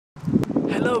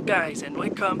Hello guys, and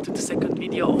welcome to the second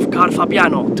video of Car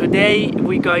Fabiano. Today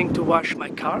we're going to wash my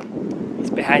car.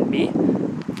 It's behind me,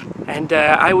 and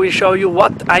I will show you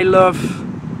what I love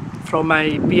from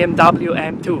my BMW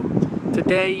M2.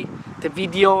 Today the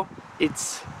video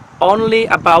it's only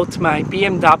about my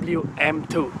BMW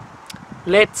M2.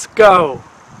 Let's go!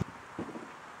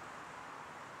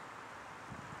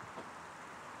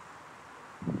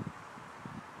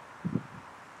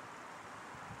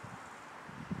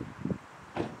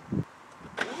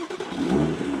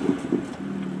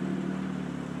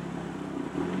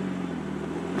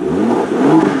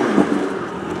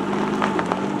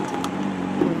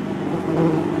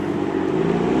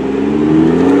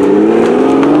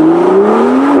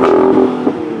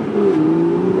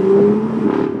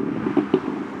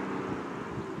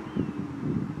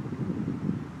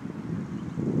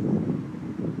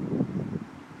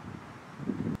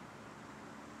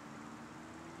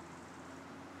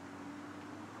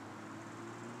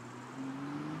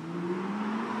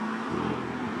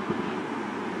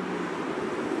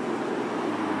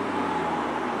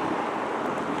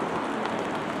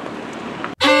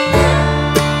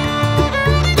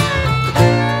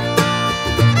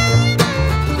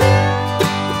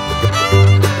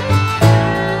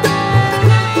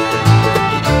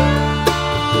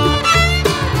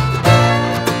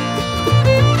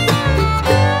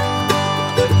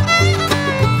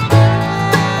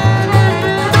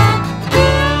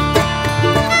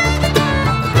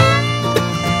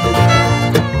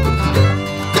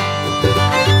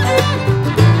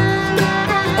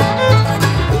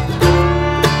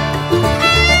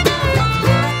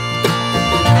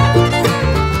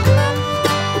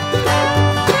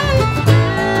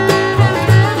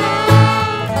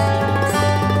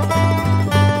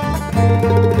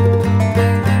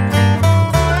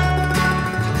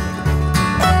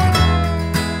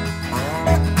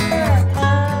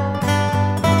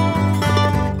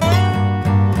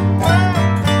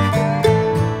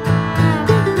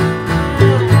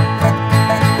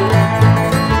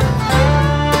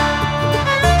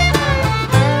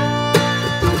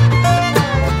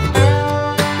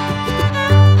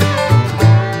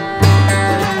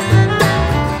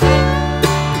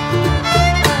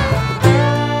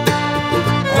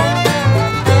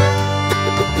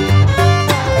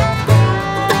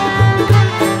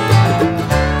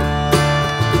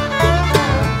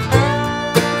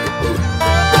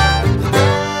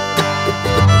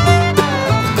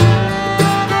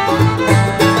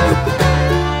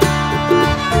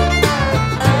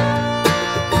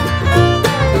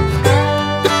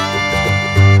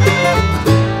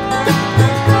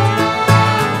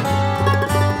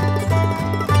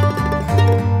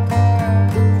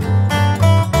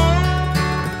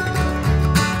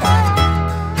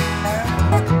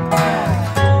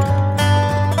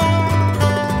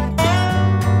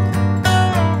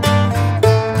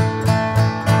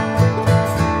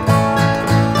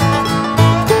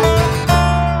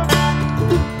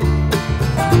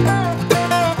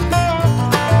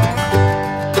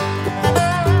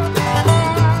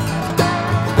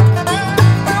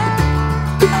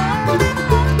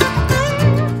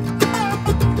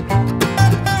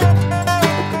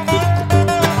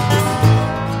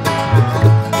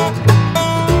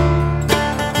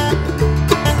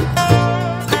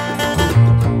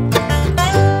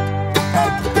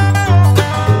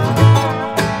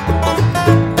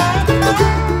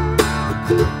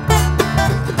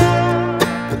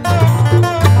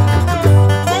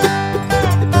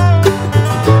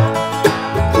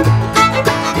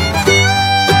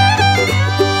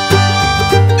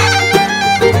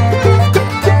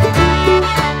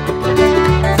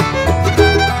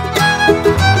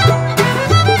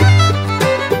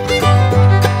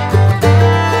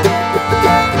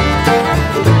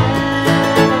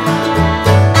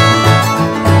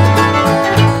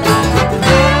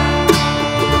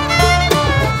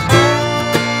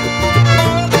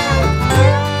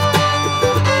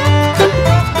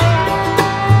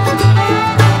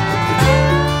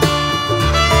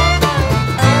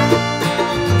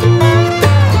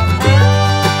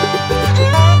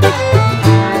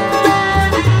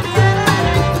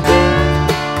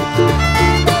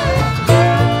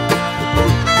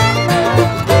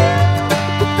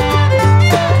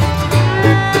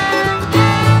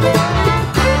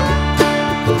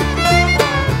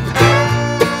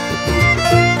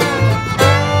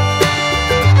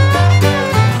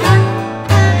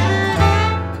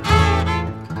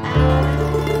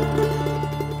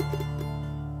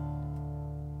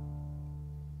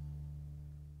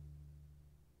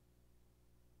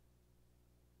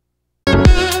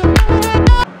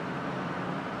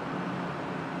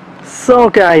 So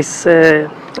guys,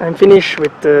 I'm finished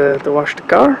with the wash the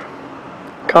car.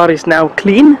 Car is now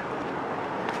clean,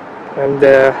 and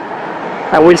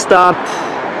I will start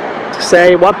to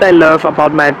say what I love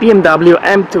about my BMW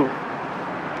M2.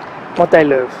 What I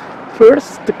love.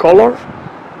 First, the color.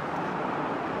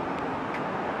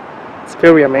 It's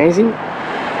very amazing,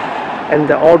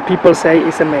 and all people say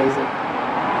it's amazing.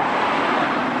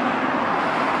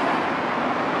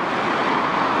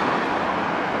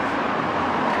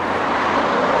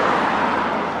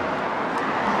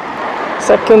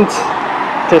 Second,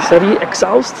 the Serie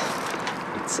exhaust.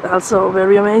 It's also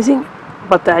very amazing,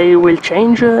 but I will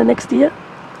change next year.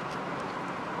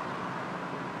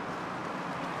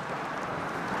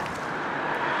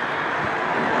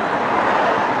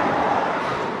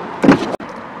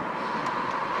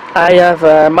 I have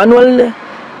a manual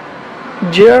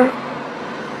gear.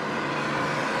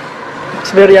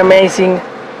 It's very amazing.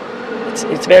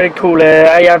 It's very cool.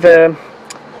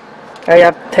 I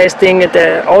have testing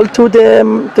all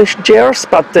the gears,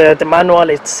 but the manual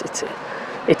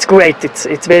it's great.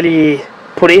 It's very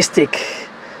puristic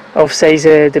of says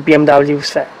the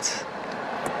BMW's fans.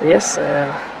 Yes,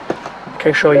 I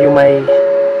can show you my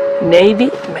Navy,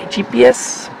 my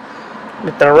GPS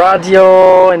with the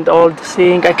radio and all the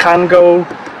thing. I can go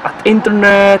at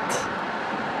internet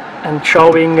and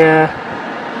showing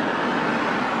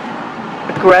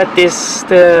gratis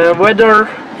the weather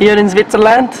here in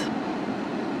Switzerland.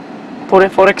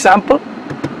 For example.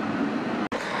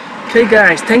 Okay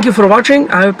guys, thank you for watching.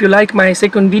 I hope you like my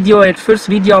second video and first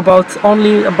video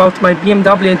only about my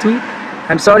BMW M2.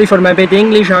 I'm sorry for my bad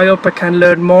English. I hope I can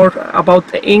learn more about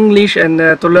English and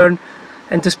to learn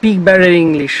and to speak better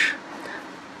English.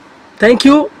 Thank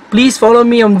you. Please follow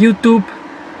me on YouTube,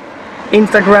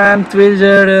 Instagram,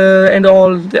 Twitter, and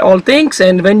all things.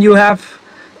 And when you have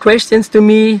questions to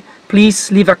me,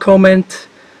 please leave a comment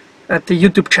at the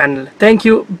YouTube channel. Thank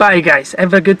you. Bye guys.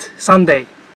 Have a good Sunday.